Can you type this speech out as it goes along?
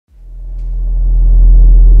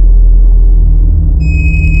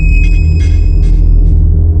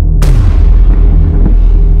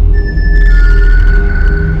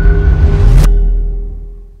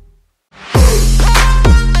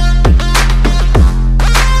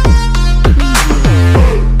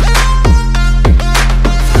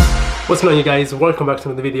What's going on, you guys? Welcome back to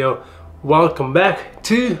another video. Welcome back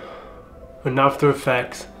to an After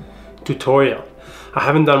Effects tutorial. I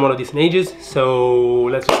haven't done one of these in ages, so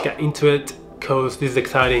let's just get into it because this is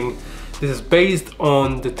exciting. This is based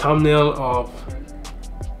on the thumbnail of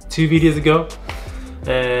 2 videos ago,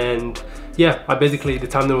 and yeah, the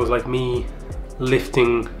thumbnail was like me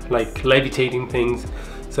lifting, like levitating things.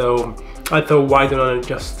 So I thought, why don't I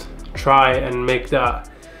just try and make that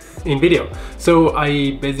in video? So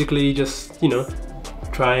I basically just,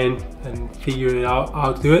 try and figure it out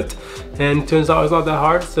how to do it, and it turns out it's not that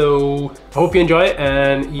hard. So I hope you enjoy it,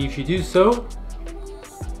 and if you do so,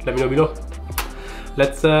 let me know below.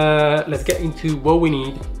 Let's get into what we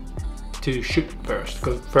need to shoot first,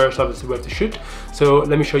 because first obviously we have to shoot. So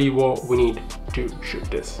let me show you what we need to shoot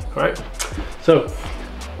this. All right, so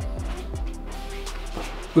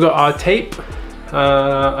we got our tape.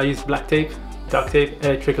 I use black tape, duct tape,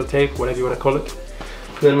 electrical tape, whatever you want to call it.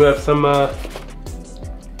 And then we have some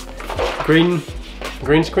green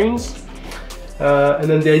screens, and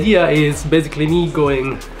then the idea is basically me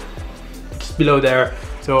going just below there.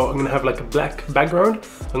 So I'm gonna have like a black background.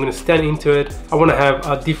 I'm gonna stand into it. I want to have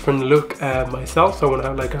a different look myself, so I want to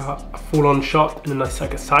have like a full-on shot and then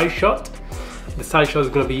like a side shot. The side shot is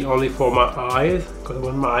gonna be only for my eyes, because I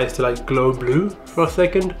want my eyes to like glow blue for a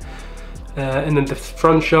second. And then the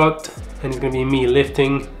front shot, and it's gonna be me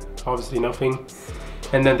lifting, obviously nothing.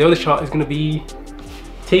 And then the other shot is gonna be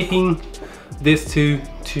taping this to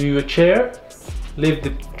a chair, leave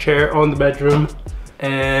the chair on the bedroom,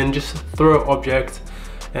 and just throw objects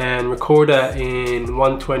and record that in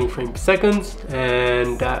 120 frames per second,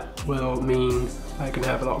 and that will mean I can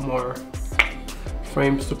have a lot more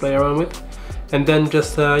frames to play around with, and then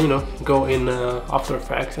just go in After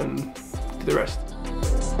Effects and do the rest.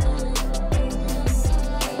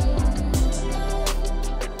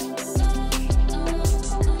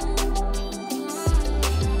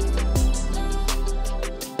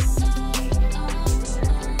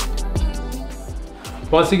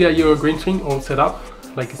 Once you get your green screen all set up,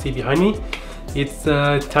 like you see behind me, it's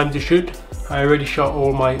time to shoot. I already shot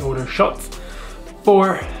all my other shots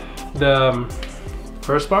for the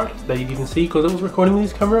first part that you didn't see because I was recording with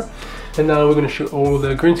this camera, and now we're gonna shoot all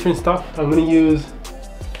the green screen stuff. I'm gonna use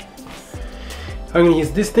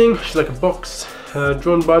this thing, which is like a box,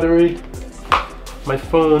 drone battery, my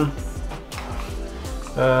phone,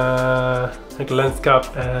 like a lens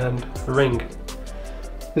cap, and a ring.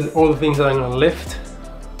 These are all the things that I'm gonna lift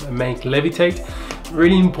and make levitate.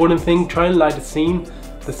 Really important thing, try and light the scene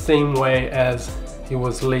the same way as it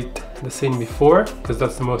was lit the scene before, because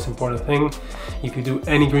that's the most important thing. If you do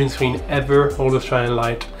any green screen ever, always try and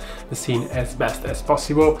light the scene as best as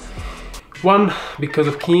possible. One, because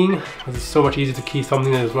of keying, because it's so much easier to key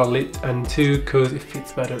something that is well lit, and two, because it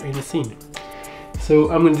fits better in the scene.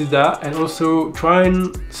 So I'm gonna do that, and also try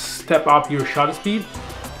and step up your shutter speed.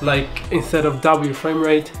 Like, instead of double your frame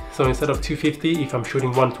rate, so instead of 250, if I'm shooting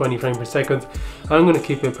 120 frames per second, I'm gonna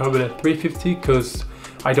keep it probably at 350, because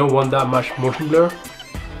I don't want that much motion blur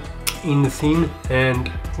in the scene,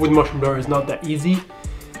 and with motion blur it's not that easy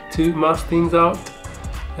to mask things out,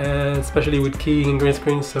 especially with keying and green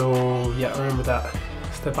screen. So yeah, remember that,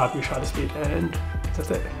 step up your shutter speed, and that's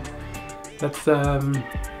it. Let's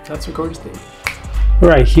record this thing.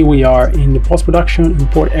 Alright, here we are in the post-production.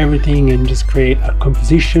 Import everything and just create a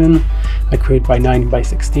composition. I create by 9 by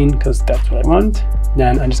 16 because that's what I want.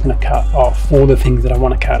 Then I'm just gonna cut off all the things that I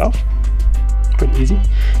want to cut off. Pretty easy.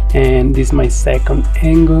 And this is my second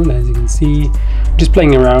angle, as you can see. Just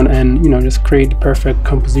playing around and just create the perfect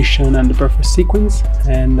composition and the perfect sequence.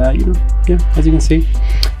 And yeah, as you can see.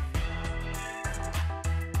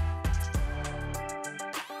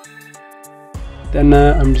 Then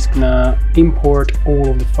I'm just gonna import all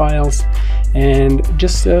of the files and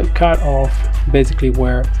just cut off basically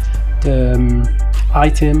where the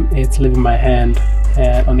item is leaving my hand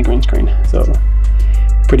on the green screen. So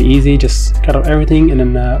pretty easy, just cut off everything, and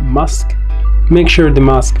then mask. Make sure the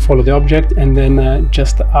mask follow the object, and then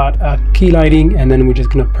just add a key lighting, and then we're just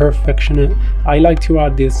gonna perfection it. I like to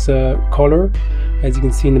add this color, as you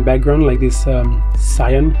can see in the background, like this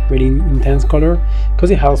cyan, really intense color,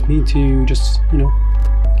 because it helps me to just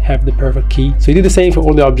have the perfect key. So you do the same for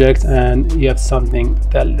all the objects, and you have something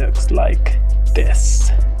that looks like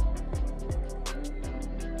this.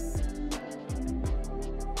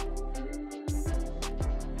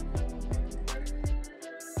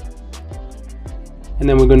 And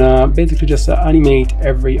then we're gonna basically just animate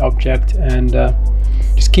every object and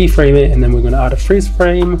just keyframe it, and then we're gonna add a freeze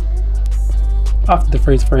frame. After the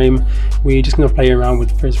freeze frame, we're just gonna play around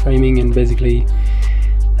with freeze framing and basically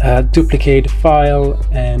duplicate the file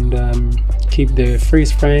and keep the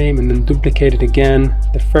freeze frame, and then duplicate it again,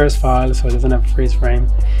 the first file, so it doesn't have a freeze frame.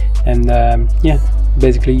 And yeah,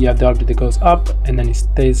 basically you have the object that goes up and then it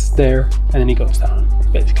stays there and then it goes down.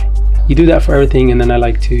 Basically you do that for everything, and then I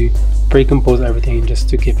like to pre-compose everything just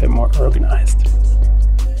to keep it more organized.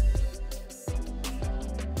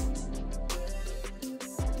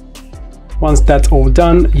 Once that's all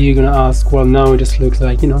done, you're gonna ask, well, now it just looks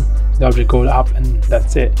like, you know, the object goes up and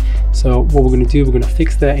that's it. So what we're gonna do, we're gonna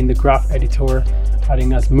fix that in the graph editor,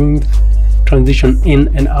 adding a smooth transition in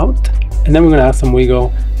and out, and then we're gonna add some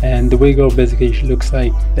wiggle, and the wiggle basically looks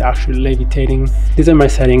like the actual levitating. These are my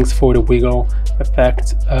settings for the wiggle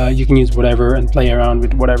effect. You can use whatever and play around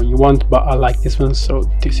with whatever you want, but I like this one, so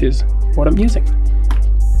this is what I'm using.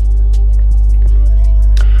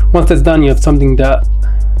 Once that's done, you have something that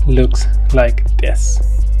looks like this.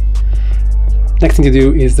 Next thing to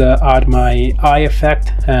do is add my eye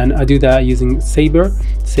effect, and I do that using Saber.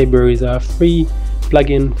 Saber is a free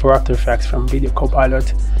plugin for After Effects from Video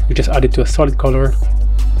Copilot. You just add it to a solid color,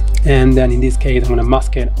 and then in this case I'm going to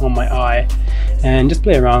mask it on my eye and just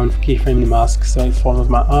play around, keyframe the mask so it follows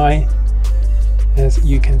my eye, as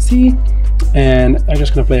you can see. And I'm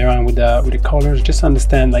just going to play around with the colors, just to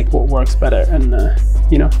understand like what works better, and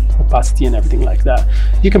you know, opacity and everything like that.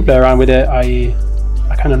 You can play around with it. I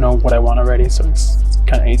kind of know what I want already, so it's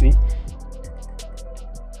kind of easy.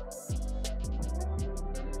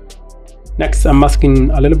 Next, I'm masking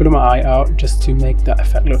a little bit of my eye out just to make that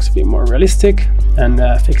effect looks a bit more realistic, and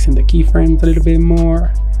fixing the keyframes a little bit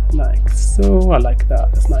more, like so. I like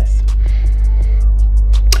that, that's nice.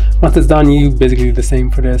 Once it's done, you basically do the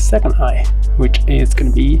same for the second eye, which is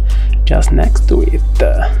going to be just next to it.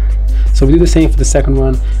 So we do the same for the second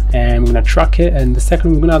one, and we're going to track it, and the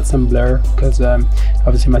second one we're going to add some blur, because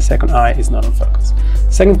obviously my second eye is not on focus.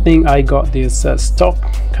 Second thing, I got this stock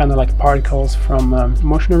kind of like particles from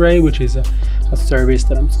Motion Array, which is a service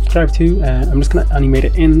that I'm subscribed to, and I'm just going to animate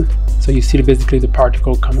it in, so you see basically the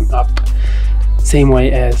particle coming up same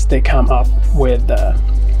way as they come up with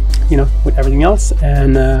you know, with everything else.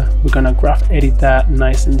 And we're gonna graph edit that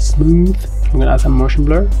nice and smooth. I'm gonna add some motion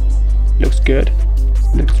blur. Looks good,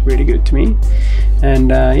 looks really good to me. And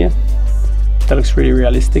yeah, that looks really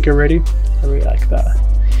realistic already. I really like that.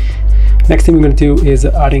 Next thing we're going to do is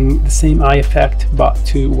adding the same eye effect, but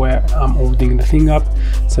to where I'm holding the thing up.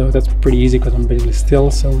 So that's pretty easy because I'm basically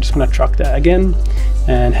still. So we're just going to track that again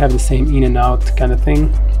and have the same in and out kind of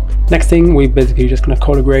thing. Next thing, we basically just going to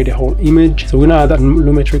color grade the whole image. So we're going to add that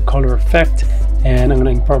lumetric color effect, and I'm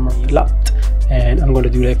going to import my LUT, and I'm going to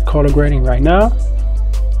do the color grading right now.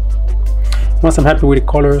 Once I'm happy with the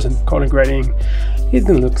colors and color grading, it's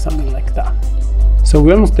going to look something like that. So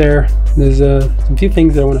we're almost there. There's some few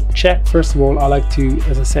things that I want to check. First of all, I like to,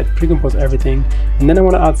 as I said, pre-compose everything, and then I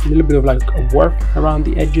want to add a little bit of like a warp around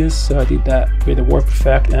the edges. So I did that with a warp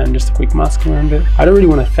effect and just a quick mask around it. I don't really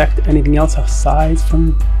want to affect anything else aside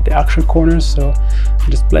from the actual corners, so I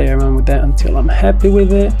just play around with that until I'm happy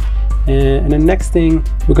with it. And the next thing,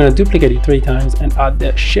 we're going to duplicate it 3 times and add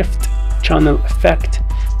the shift channel effect.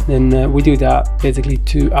 Then we do that basically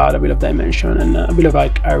to add a bit of dimension and a bit of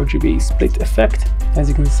like RGB split effect. As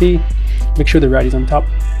you can see, make sure the red is on top.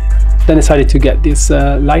 Then I decided to get this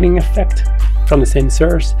lighting effect from the same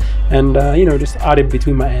source, and you know, just add it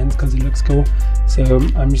between my hands because it looks cool. So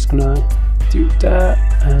I'm just gonna do that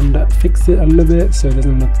and fix it a little bit so it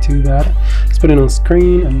doesn't look too bad. Let's put it on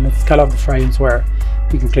screen and let's cut off the frames where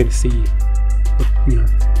you can clearly see the, you know,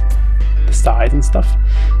 the size and stuff.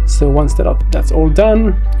 So once that's all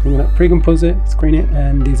done, I'm gonna pre-compose it, screen it,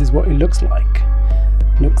 and this is what it looks like.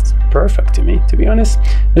 Looks perfect to me, to be honest.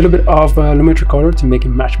 A little bit of lumetric color to make it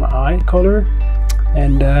match my eye color,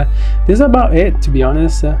 and this is about it, to be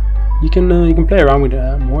honest. You can play around with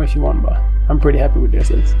it more if you want, but I'm pretty happy with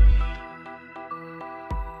this.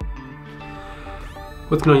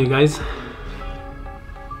 What's going on, you guys?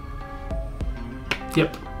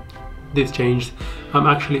 Yep, this changed. I'm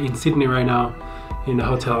actually in Sydney right now, in the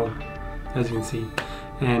hotel, as you can see,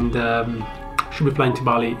 and should be flying to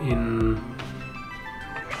Bali in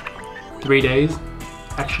 3 days.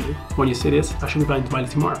 Actually, when you see this, I should be flying to Bali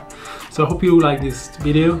tomorrow. So I hope you like this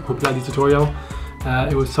video, hope you like this tutorial.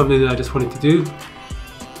 It was something that I just wanted to do.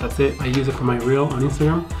 That's it. I use it for my reel on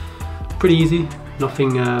Instagram. Pretty easy,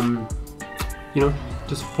 nothing, you know,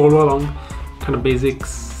 just follow along, kind of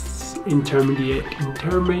basics, intermediate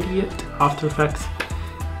After Effects.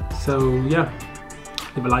 So yeah,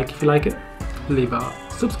 leave a like if you like it, leave a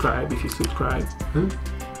subscribe if you subscribe,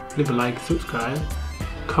 leave a like, subscribe,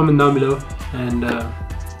 comment down below, and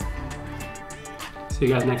see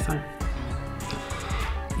you guys next time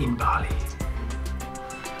in Bali.